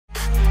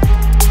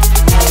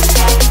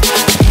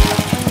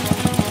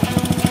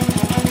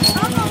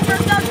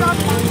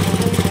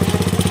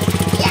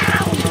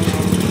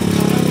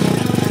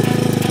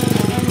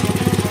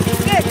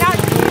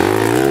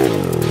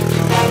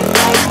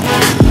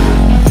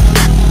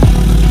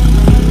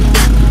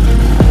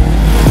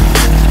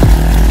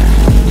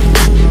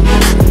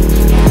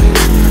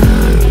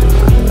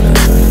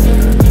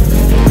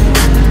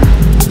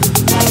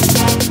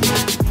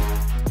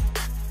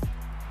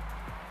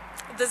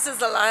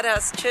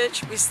Christ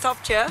Church. We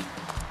stopped here.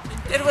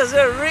 It was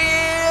a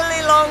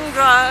really long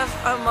drive.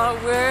 Oh my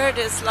word,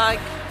 it's like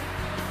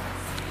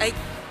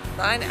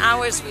 8-9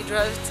 hours we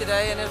drove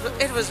today, and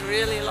it was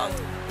really long.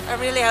 I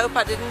really hope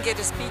I didn't get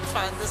a speed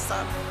fine this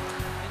time.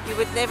 You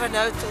would never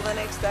know till the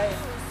next day.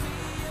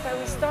 So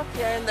we stopped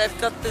here and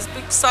they've got this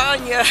big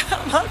sign here.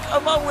 I'm like, oh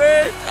my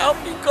word, help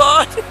me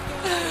God.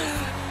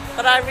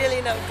 But I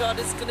really know God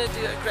is going to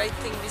do a great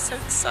thing. We're so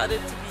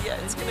excited to be here.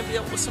 It's going to be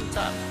an awesome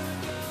time.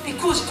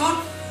 Because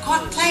God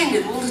planned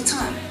it all the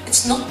time.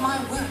 It's not my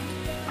work.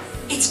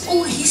 It's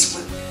all His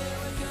work.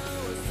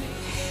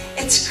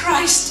 It's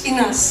Christ in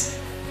us,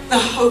 the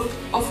hope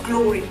of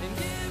glory.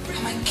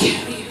 I'm a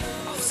carrier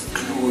of the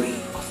glory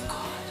of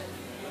God.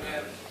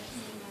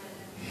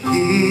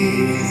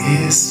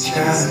 He is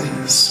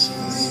just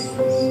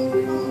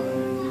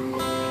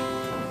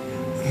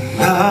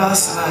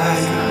lost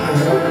like a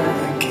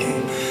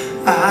hurricane.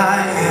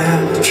 I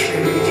am a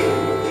tree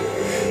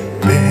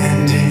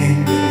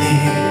bending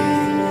beneath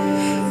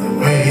the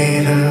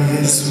weight of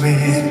His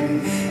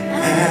wind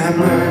and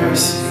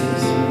mercy.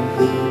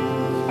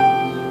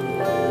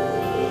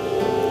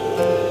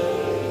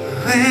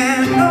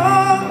 When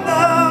all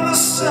of a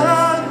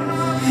sudden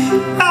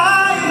I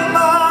am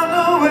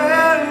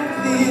unaware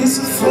of these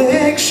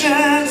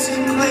afflictions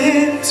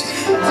eclipsed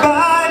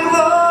by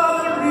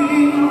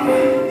glory,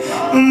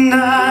 and I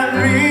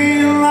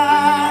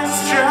realize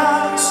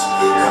just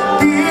how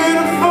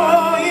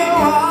beautiful you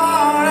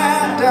are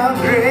and how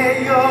great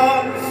your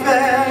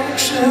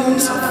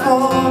affections are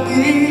for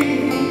me.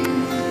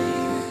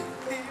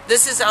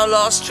 This is our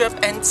last trip,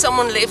 and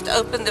someone left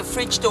open the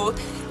fridge door.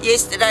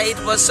 Yesterday it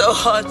was so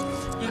hot,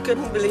 you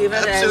couldn't believe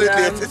it.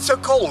 Absolutely, and, it's so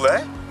cold,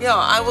 eh? yeah,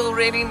 I will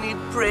really need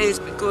prayers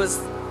because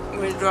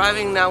we're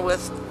driving now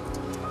with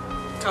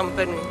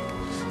company.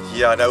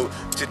 Yeah, no,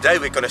 today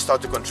we're going to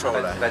start to control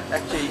that. But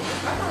actually,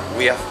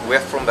 we're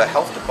from the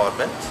health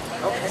department.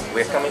 Okay.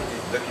 We're coming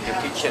to look at your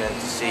kitchen and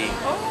to see.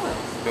 Oh.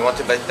 We want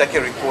to make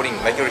a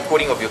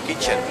recording of your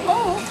kitchen.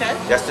 Oh, okay.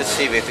 Just to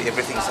see if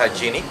everything's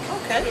hygienic.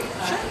 Okay,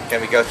 sure.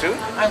 Can we go through?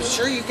 I'm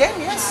sure you can,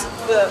 yes.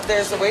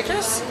 There's the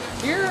waitress.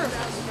 You're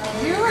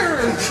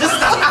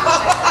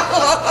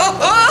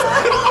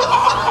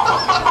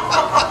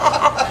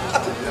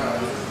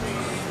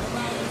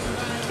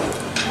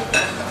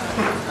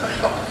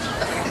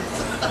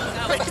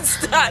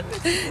It's done.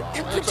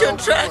 You put your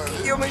truck,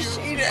 your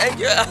machine, and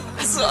your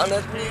house on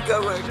it, and you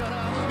go work. I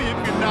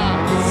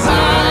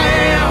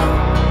am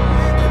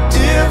a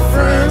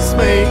difference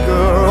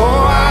maker.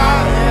 Oh,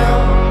 I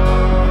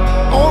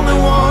am only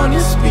one who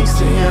speaks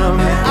to Him.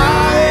 And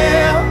I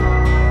am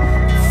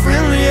the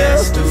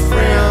friendliest of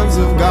friends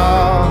of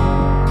God.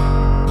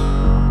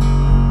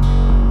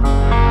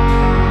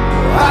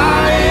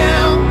 I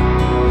am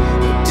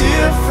a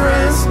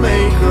difference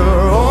maker.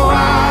 Oh, I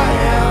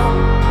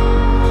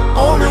am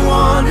only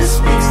one who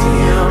speaks to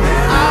Him.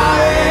 And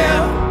I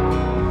am.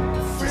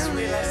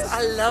 I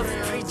love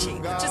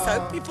preaching. I just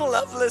hope people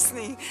love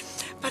listening.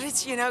 But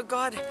it's, you know,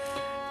 God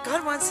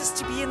wants us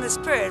to be in the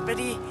Spirit, but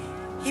He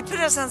put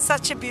us on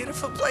such a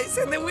beautiful place,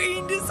 and the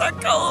wind is so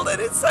cold, and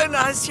it's so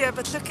nice here.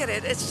 But look at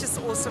it, it's just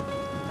awesome.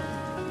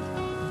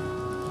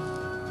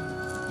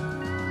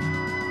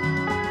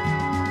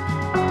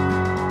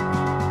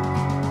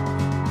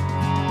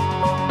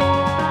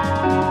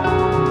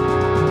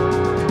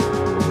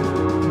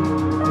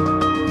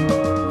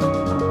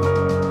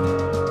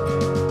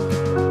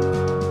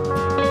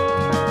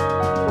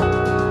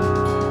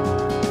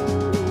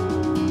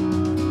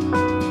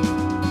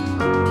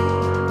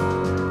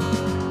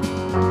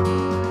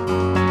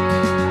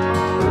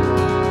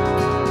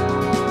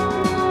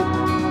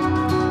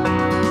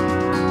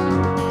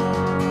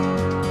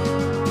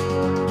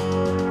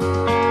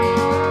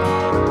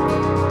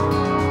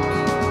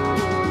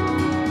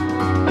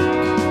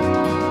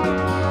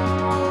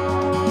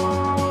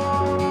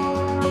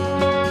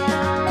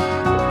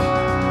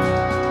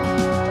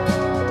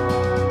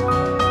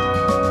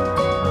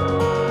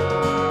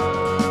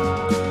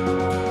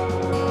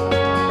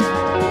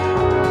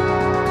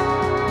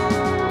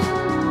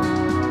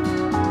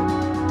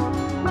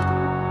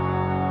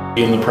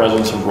 In the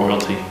presence of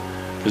royalty,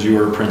 because you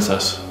are a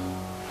princess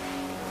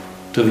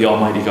to the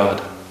Almighty God.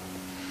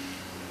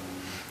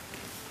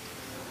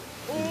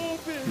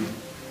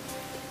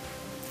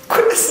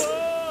 Chris,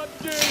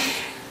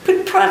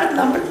 put private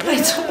number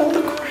plates on all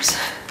the cars.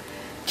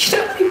 You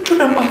know what he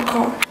put on my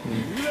car?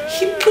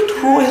 He put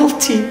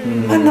royalty.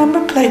 My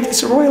number plate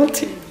is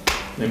royalty.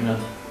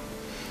 Amen.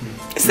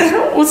 Is that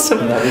awesome?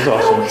 That is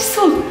awesome. I always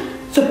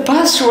thought the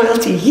bus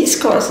royalty,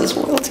 his cars is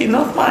royalty,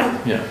 not mine.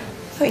 Yeah.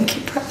 Thank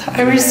you, brother.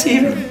 I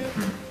receive it.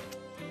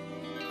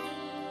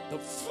 The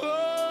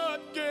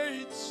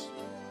floodgates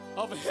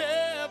of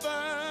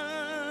heaven